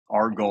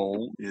Our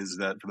goal is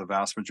that for the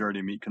vast majority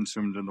of meat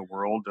consumed in the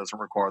world doesn't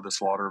require the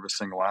slaughter of a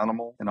single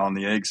animal. And on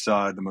the egg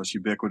side, the most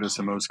ubiquitous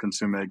and most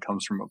consumed egg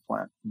comes from a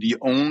plant. The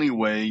only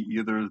way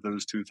either of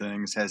those two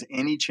things has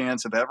any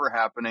chance of ever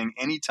happening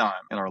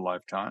anytime in our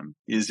lifetime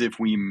is if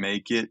we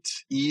make it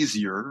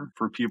easier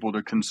for people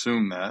to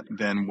consume that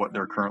than what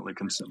they're currently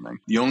consuming.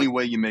 The only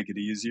way you make it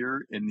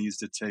easier, it needs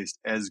to taste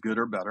as good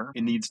or better.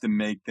 It needs to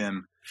make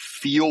them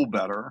feel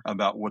better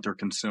about what they're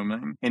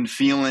consuming. And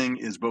feeling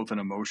is both an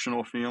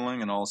emotional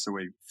feeling and also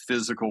a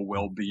physical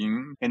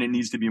well-being, and it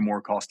needs to be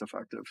more cost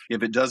effective.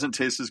 If it doesn't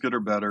taste as good or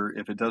better,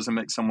 if it doesn't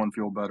make someone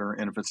feel better,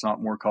 and if it's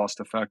not more cost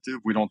effective,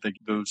 we don't think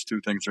those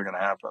two things are going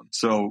to happen.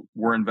 So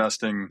we're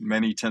investing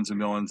many tens of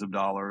millions of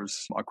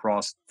dollars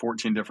across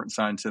 14 different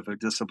scientific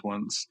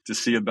disciplines to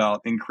see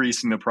about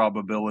increasing the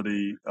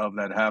probability of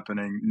that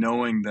happening,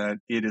 knowing that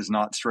it is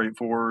not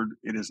straightforward,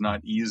 it is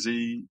not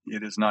easy,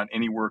 it is not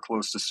anywhere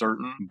close to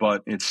certain,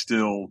 but it's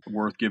still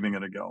worth giving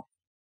it a go.